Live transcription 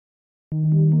My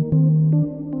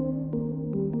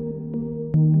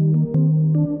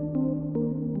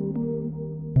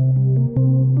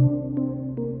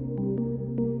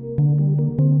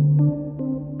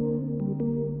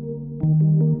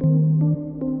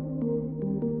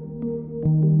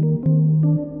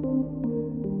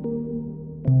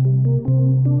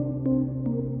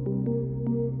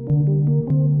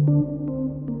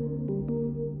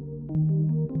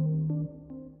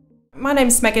name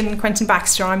is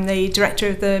Quentin-Baxter. I'm the director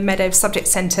of the MEDEV Subject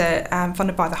Centre,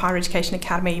 funded by the Higher Education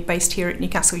Academy, based here at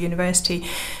Newcastle University.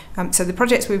 So the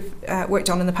projects we've worked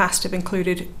on in the past have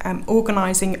included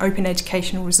organising open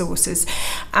educational resources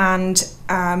and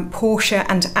Porsche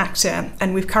and ACTA,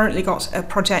 and we've currently got a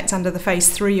project under the phase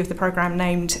 3 of the programme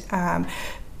named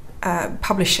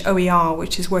Publish OER,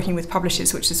 which is working with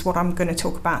publishers, which is what I'm going to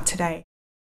talk about today.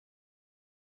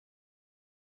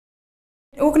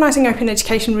 Organising open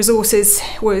education resources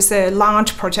was a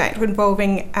large project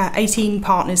involving 18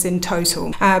 partners in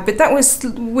total, but that was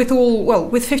with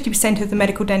 50% of the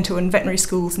medical, dental and veterinary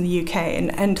schools in the UK,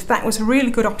 and that was a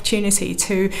really good opportunity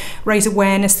to raise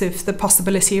awareness of the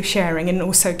possibility of sharing and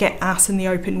also get out in the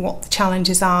open what the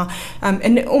challenges are,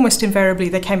 and almost invariably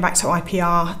they came back to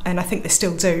IPR, and I think they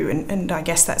still do, and I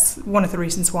guess that's one of the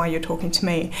reasons why you're talking to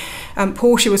me.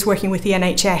 Porsche was working with the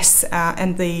NHS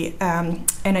and the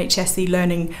NHS e-learning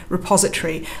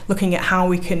repository, looking at how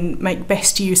we can make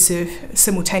best use of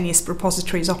simultaneous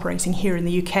repositories operating here in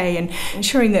the UK and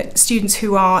ensuring that students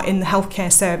who are in the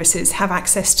healthcare services have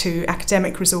access to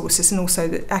academic resources, and also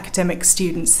that academic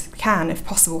students can, if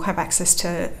possible, have access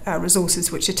to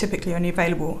resources which are typically only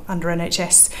available under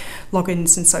NHS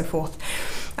logins and so forth.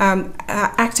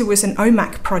 ACTA was an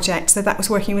OMAC project, so that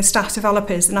was working with staff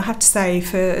developers, and I have to say,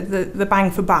 for the bang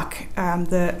for buck,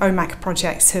 the OMAC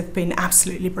projects have been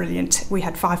absolutely brilliant. We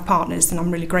had 5 partners, and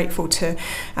I'm really grateful to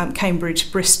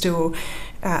Cambridge, Bristol,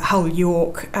 Hull,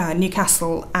 York,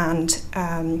 Newcastle and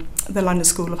the London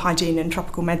School of Hygiene and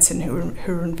Tropical Medicine who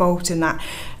were involved in that,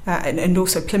 and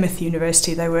also Plymouth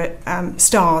University. They were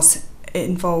stars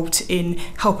involved in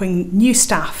helping new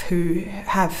staff who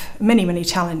have many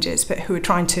challenges but who are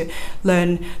trying to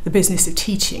learn the business of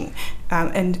teaching,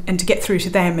 and to get through to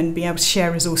them and be able to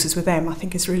share resources with them, I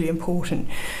think is really important.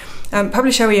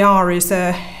 Publish OER is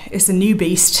a new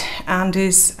beast and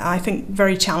is, I think,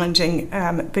 very challenging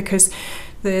because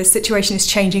the situation is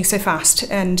changing so fast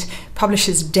and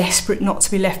publishers desperate not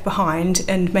to be left behind,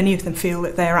 and many of them feel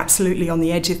that they're absolutely on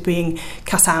the edge of being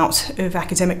cut out of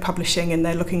academic publishing, and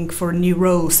they're looking for new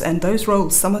roles, and those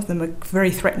roles, some of them are very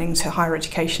threatening to higher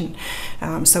education.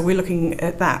 So we're looking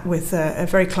at that with a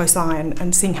very close eye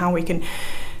and seeing how we can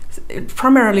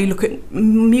primarily look at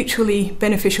mutually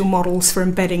beneficial models for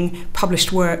embedding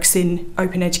published works in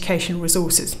open educational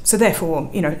resources. So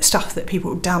therefore, stuff that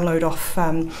people download off,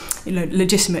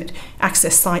 legitimate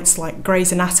access sites like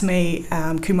Gray's Anatomy,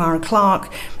 Kumar and Clark,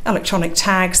 electronic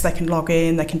tags, they can log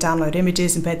in, they can download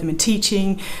images, embed them in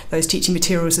teaching. Those teaching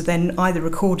materials are then either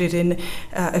recorded in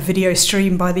a video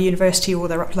stream by the university, or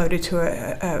they're uploaded to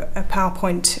a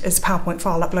PowerPoint, as a PowerPoint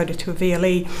file uploaded to a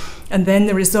VLE. And then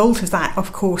the result of that,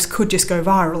 of course, could just go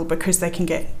viral because they can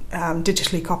get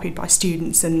digitally copied by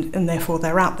students, and therefore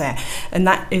they're out there. And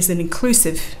that is an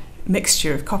inclusive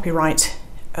mixture of copyright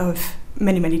of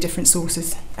many different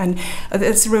sources, and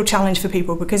it's a real challenge for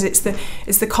people because it's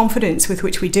the confidence with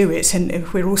which we do it, and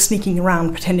if we're all sneaking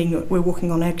around pretending we're walking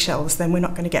on eggshells, then we're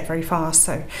not going to get very far.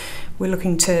 So we're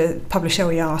looking to Publish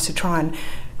OER to try and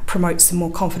promote some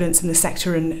more confidence in the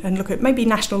sector and look at maybe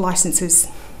national licenses.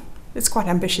 It's quite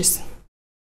ambitious.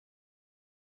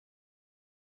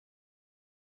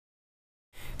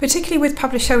 Particularly with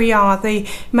Publish OER, the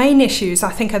main issues,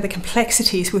 I think, are the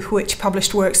complexities with which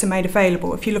published works are made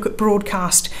available. If you look at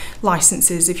broadcast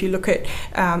licenses, if you look at,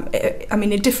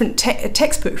 a different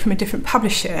textbook from a different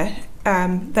publisher,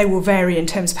 they will vary in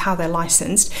terms of how they're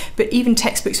licensed, but even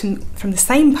textbooks from the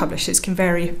same publishers can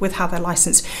vary with how they're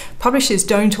licensed. Publishers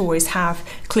don't always have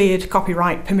cleared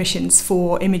copyright permissions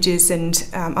for images and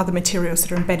other materials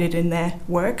that are embedded in their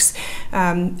works.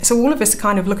 So all of us are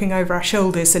kind of looking over our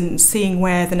shoulders and seeing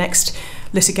where the next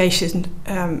litigation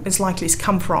is likely to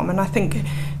come from, and I think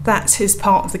that is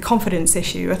part of the confidence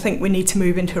issue. I think we need to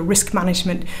move into a risk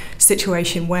management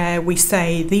situation where we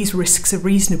say these risks are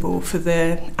reasonable for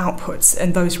the outputs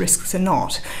and those risks are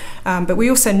not. But we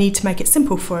also need to make it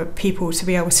simple for people to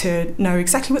be able to know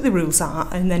exactly what the rules are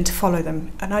and then to follow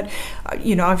them. And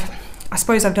I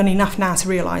suppose I've done enough now to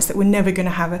realise that we're never going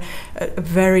to have a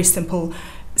very simple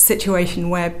situation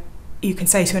where you can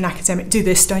say to an academic, do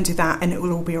this, don't do that, and it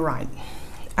will all be all right.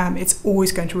 It's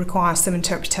always going to require some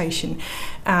interpretation,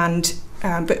 and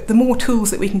But the more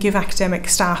tools that we can give academic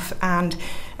staff and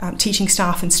teaching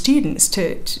staff and students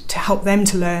to help them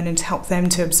to learn and to help them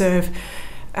to observe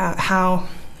how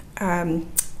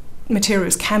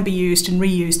materials can be used and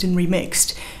reused and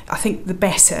remixed, I think the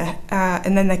better,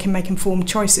 and then they can make informed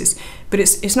choices. But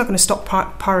it's not going to stop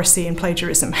piracy and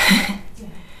plagiarism.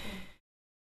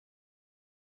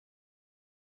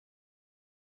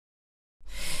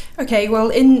 Okay, well,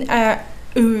 in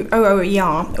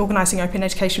OER, Organising Open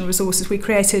Education Resources, we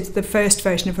created the first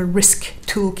version of a risk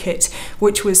toolkit,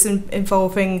 which was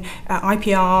involving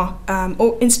IPR,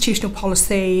 or institutional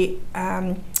policy,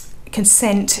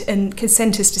 consent, and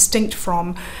consent is distinct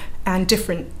from and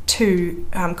different to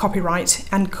copyright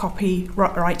and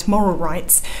copyright moral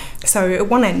rights. So at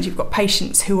one end you've got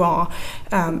patients who are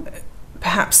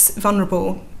perhaps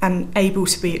vulnerable and able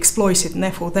to be exploited, and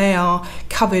therefore they are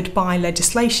covered by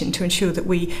legislation to ensure that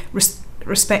we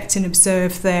respect and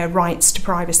observe their rights to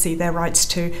privacy, their rights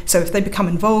to, so if they become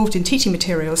involved in teaching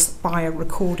materials by a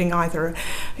recording, either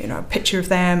a picture of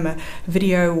them, a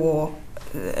video or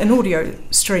an audio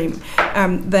stream,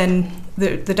 then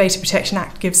the Data Protection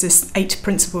Act gives us 8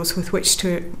 principles with which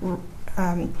to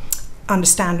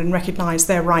understand and recognise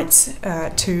their rights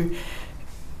to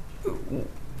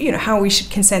how we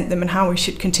should consent them and how we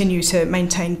should continue to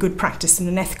maintain good practice in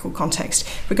an ethical context.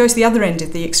 If we go to the other end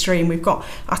of the extreme, we've got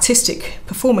artistic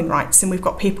performing rights, and we've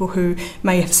got people who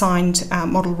may have signed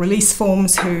model release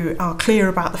forms who are clear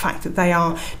about the fact that they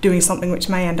are doing something which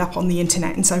may end up on the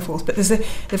internet and so forth. But there's a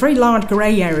very large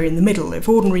grey area in the middle of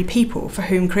ordinary people for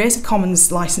whom Creative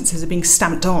Commons licenses are being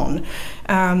stamped on,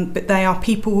 but they are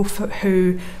people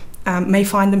who may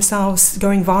find themselves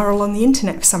going viral on the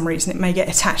internet for some reason. It may get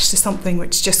attached to something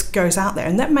which just goes out there,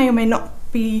 and that may or may not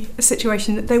be a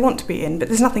situation that they want to be in, but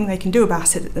there's nothing they can do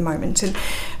about it at the moment. And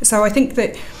so I think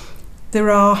that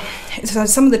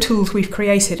some of the tools we've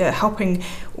created are helping,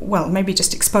 well, maybe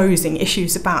just exposing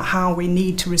issues about how we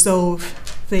need to resolve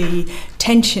the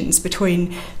tensions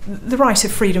between the right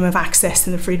of freedom of access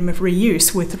and the freedom of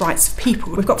reuse with the rights of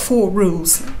people. We've got 4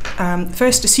 rules.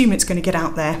 First, assume it's going to get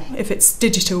out there. If it's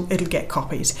digital, it'll get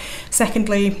copied.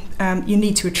 Secondly, you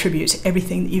need to attribute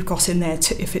everything that you've got in there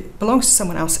to, if it belongs to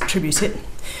someone else, attribute it.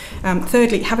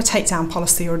 Thirdly, have a takedown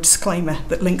policy or a disclaimer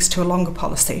that links to a longer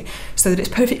policy so that it's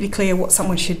perfectly clear what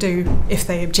someone should do if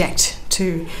they object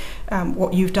to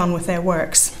what you've done with their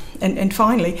works. And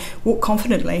finally, walk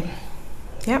confidently.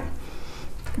 Yep.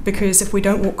 Because if we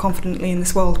don't walk confidently in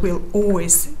this world, we'll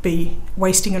always be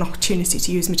wasting an opportunity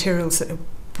to use materials that are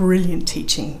brilliant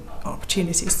teaching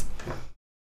opportunities.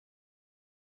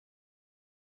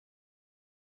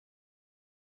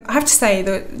 I have to say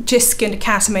that JISC and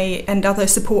Academy and other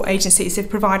support agencies have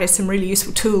provided some really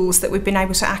useful tools that we've been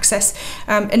able to access,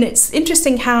 and it's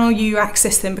interesting how you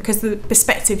access them because the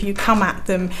perspective you come at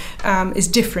them is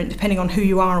different depending on who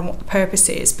you are and what the purpose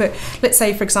is. But let's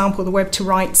say, for example, the Web to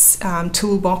Rights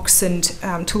toolbox and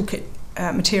toolkit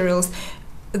materials,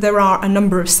 there are a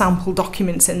number of sample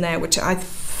documents in there which I've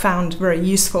found very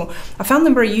useful. I found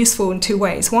them very useful in 2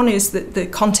 ways. One is that the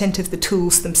content of the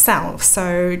tools themselves.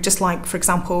 So just like, for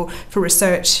example, for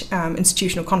research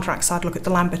institutional contracts, I'd look at the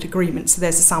Lambert Agreement. So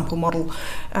there's a sample model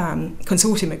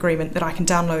consortium agreement that I can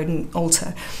download and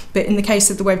alter. But in the case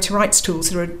of the Web to Rights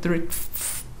tools, there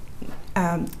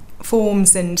are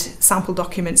forms and sample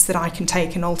documents that I can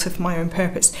take and alter for my own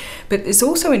purpose. But it's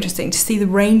also interesting to see the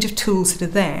range of tools that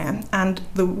are there and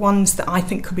the ones that I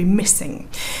think could be missing,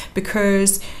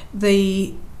 because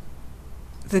the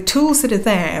tools that are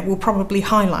there will probably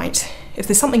highlight, if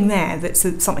there's something there that's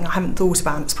something I haven't thought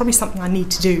about, it's probably something I need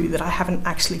to do that I haven't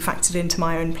actually factored into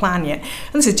my own plan yet.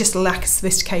 And this is just a lack of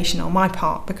sophistication on my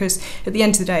part, because at the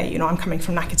end of the day, I'm coming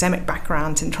from an academic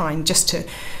background and trying just to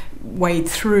wade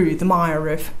through the mire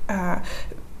of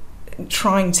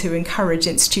trying to encourage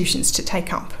institutions to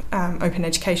take up open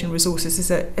education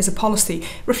resources as a policy,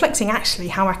 reflecting actually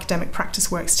how academic practice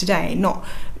works today, not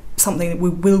something that we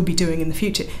will be doing in the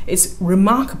future. It's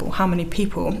remarkable how many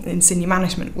people in senior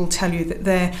management will tell you that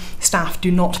their staff do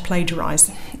not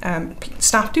plagiarise.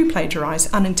 Staff do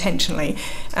plagiarise unintentionally,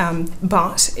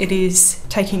 but it is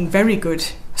taking very good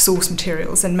source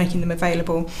materials and making them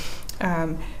available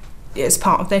as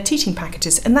part of their teaching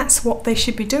packages, and that's what they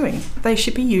should be doing. They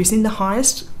should be using the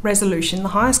highest resolution, the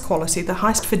highest quality, the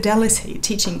highest fidelity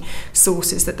teaching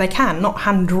sources that they can, not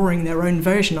hand drawing their own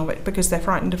version of it because they're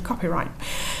frightened of copyright.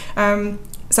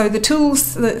 So the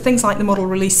tools, things like the model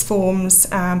release forms,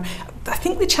 I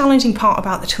think the challenging part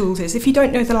about the tools is if you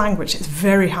don't know the language, it's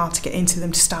very hard to get into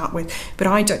them to start with. But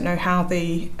I don't know how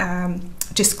the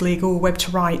JISC or Web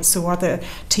to Rights or other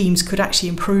teams could actually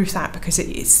improve that, because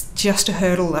it's just a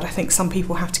hurdle that I think some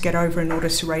people have to get over in order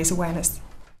to raise awareness.